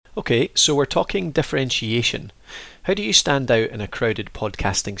Okay, so we're talking differentiation. How do you stand out in a crowded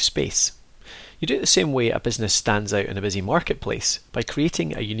podcasting space? You do it the same way a business stands out in a busy marketplace, by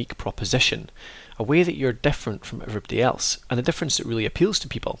creating a unique proposition, a way that you're different from everybody else, and a difference that really appeals to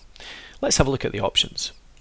people. Let's have a look at the options.